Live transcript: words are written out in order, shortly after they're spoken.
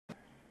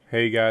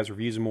Hey guys,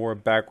 Reviews and More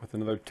back with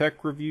another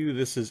tech review.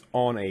 This is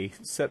on a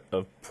set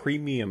of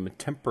premium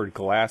tempered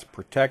glass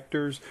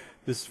protectors.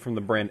 This is from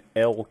the brand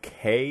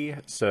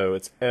LK, so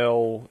it's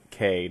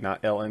LK,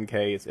 not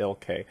LNK, it's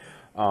LK.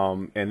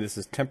 And this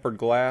is tempered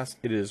glass.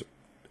 It is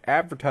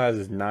advertised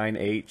as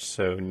 9H,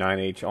 so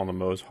 9H on the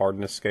Mohs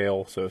hardness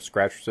scale, so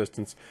scratch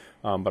resistance.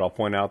 But I'll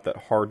point out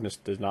that hardness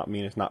does not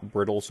mean it's not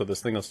brittle, so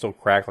this thing will still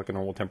crack like a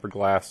normal tempered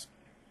glass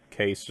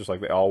case, just like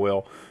they all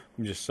will.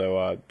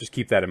 Just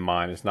keep that in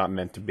mind. It's not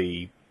meant to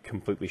be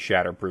completely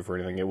shatterproof or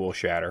anything. It will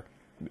shatter.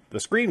 The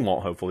screen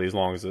won't, hopefully, as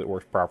long as it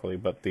works properly,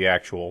 but the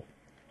actual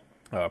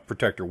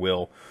protector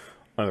will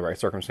under the right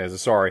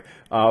circumstances. Sorry.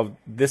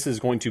 This is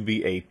going to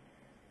be a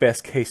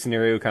best case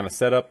scenario kind of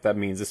setup. That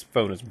means this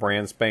phone is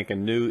brand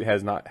spanking new. It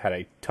has not had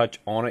a touch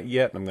on it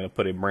yet. I'm going to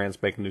put a brand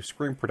spanking new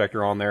screen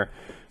protector on there.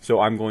 So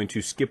I'm going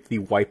to skip the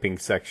wiping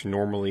section.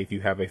 Normally, if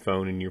you have a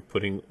phone and you're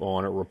putting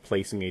on or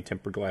replacing a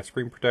tempered glass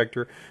screen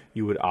protector,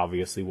 you would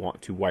obviously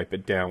want to wipe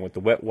it down with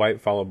the wet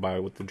wipe, followed by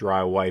with the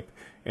dry wipe,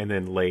 and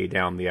then lay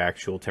down the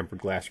actual tempered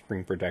glass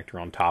screen protector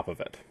on top of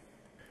it.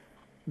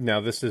 Now,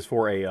 this is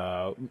for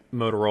a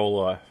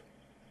Motorola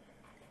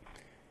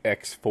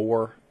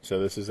X4, so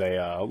this is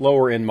a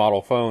lower end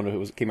model phone.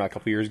 It came out a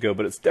couple years ago,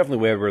 but it's definitely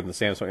way better than the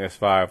Samsung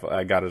S5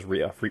 I got as a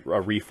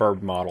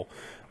refurbed model.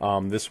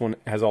 This one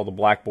has all the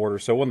black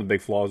borders, so one of the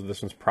big flaws of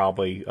this one's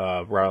probably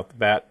right off the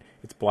bat,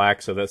 it's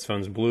black, so this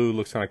phone's blue,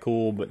 looks kind of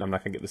cool, but I'm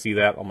not going to get to see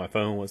that on my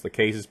phone once the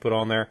case is put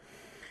on there.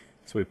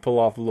 So we pull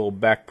off the little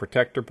back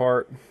protector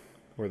part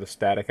where the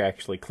static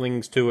actually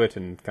clings to it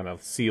and kind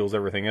of seals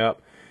everything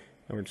up.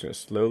 And we're just going to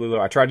slowly look.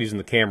 I tried using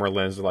the camera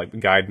lens to like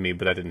guide me,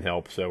 but that didn't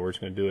help. So we're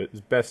just going to do it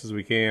as best as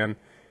we can.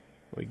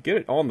 We get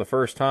it on the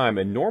first time,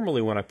 and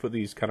normally when I put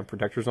these kind of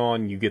protectors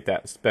on, you get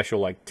that special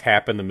like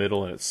tap in the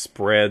middle, and it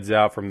spreads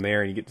out from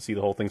there, and you get to see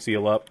the whole thing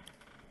seal up.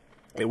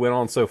 It went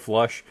on so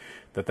flush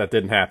that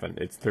didn't happen.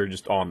 They're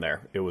just on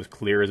there. It was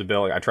clear as a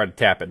bell. I tried to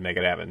tap it and make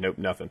it happen. Nope,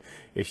 nothing.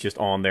 It's just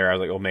on there. I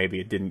was like, oh, maybe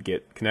it didn't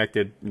get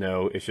connected.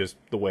 No, it's just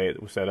the way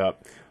it was set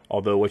up.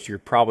 Although what you're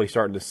probably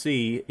starting to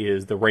see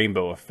is the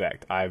rainbow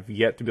effect. I've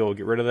yet to be able to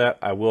get rid of that.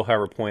 I will,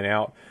 however, point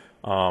out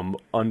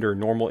under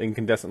normal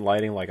incandescent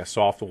lighting, like a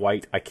soft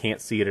white, I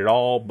can't see it at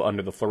all. But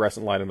under the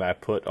fluorescent lighting that I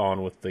put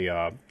on with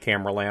the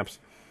camera lamps,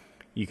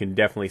 you can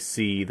definitely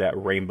see that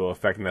rainbow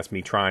effect, and that's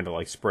me trying to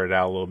like spread it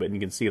out a little bit. And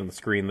you can see it on the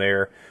screen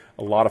there.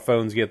 A lot of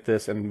phones get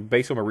this, and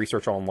based on my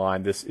research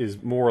online, this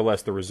is more or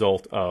less the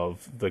result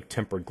of the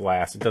tempered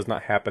glass. It does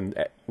not happen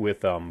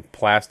with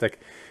plastic,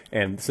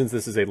 and since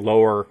this is a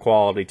lower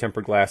quality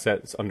tempered glass set,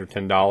 it's under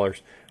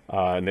 $10,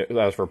 and that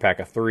was for a pack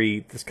of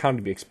 3. This kind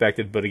of to be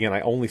expected, but again,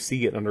 I only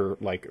see it under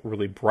like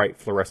really bright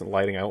fluorescent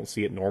lighting. I don't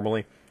see it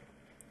normally,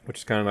 which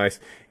is kind of nice.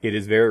 It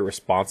is very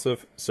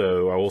responsive,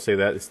 so I will say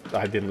that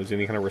I didn't lose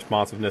any kind of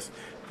responsiveness.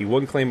 The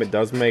one claim it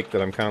does make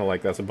that I'm kind of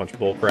like, that's a bunch of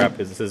bull crap,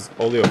 is this is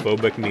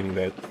oleophobic, meaning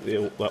that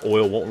the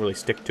oil won't really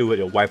stick to it.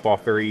 It'll wipe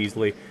off very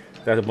easily.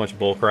 That's a bunch of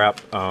bull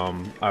crap.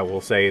 I will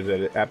say that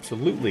it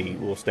absolutely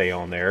will stay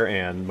on there,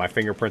 and my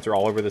fingerprints are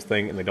all over this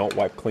thing, and they don't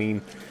wipe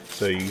clean.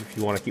 So if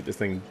you want to keep this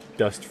thing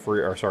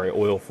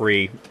oil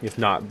free, it's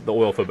not the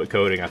oil-phobic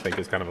coating. I think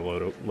is kind of a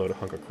load of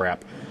hunk of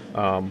crap.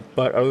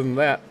 But other than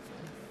that,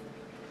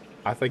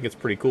 I think it's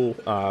pretty cool.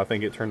 I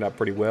think it turned out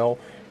pretty well,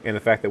 and the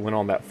fact that it went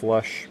on that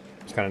flush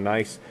is kind of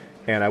nice.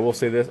 And I will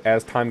say this,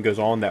 as time goes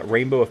on, that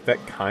rainbow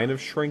effect kind of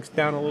shrinks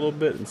down a little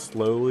bit and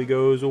slowly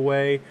goes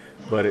away,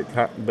 but it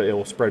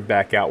will spread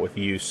back out with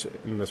use,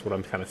 and that's what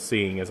I'm kind of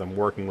seeing as I'm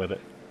working with it.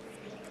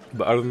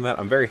 But other than that,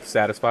 I'm very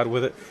satisfied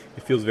with it.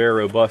 It feels very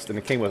robust, and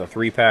it came with a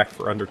 3-pack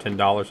for under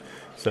 $10,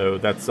 so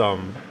that's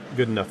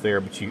good enough there.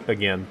 But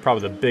again,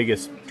 probably the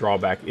biggest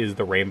drawback is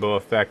the rainbow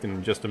effect, and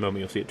in just a moment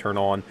you'll see it turn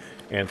on.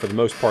 And for the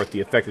most part, the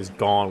effect is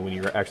gone when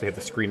you actually have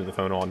the screen of the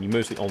phone on. You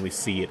mostly only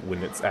see it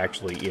when it's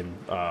actually in,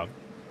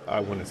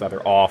 when it's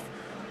either off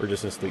or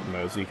just in sleep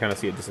mode. So you kind of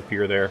see it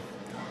disappear there.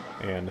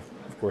 And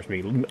of course,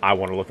 I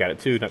want to look at it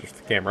too, not just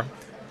the camera.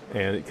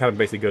 And it kind of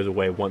basically goes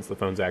away once the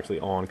phone's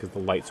actually on, because the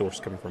light source is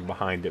coming from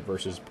behind it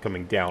versus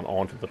coming down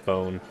onto the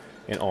phone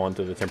and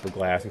onto the tempered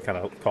glass and kind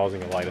of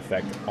causing a light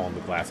effect on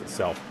the glass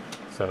itself.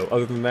 So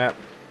other than that,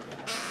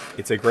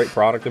 it's a great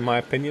product in my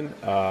opinion.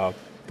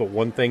 But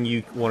one thing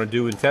you want to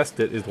do and test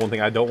it is one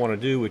thing I don't want to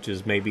do, which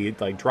is maybe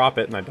like drop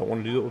it, and I don't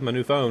want to do it with my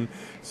new phone.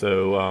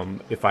 So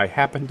if I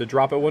happen to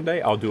drop it one day,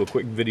 I'll do a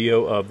quick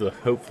video of the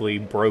hopefully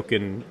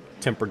broken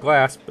tempered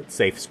glass but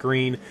safe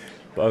screen.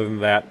 But other than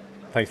that,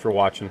 thanks for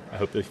watching. I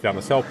hope that you found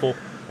this helpful,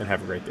 and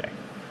have a great day.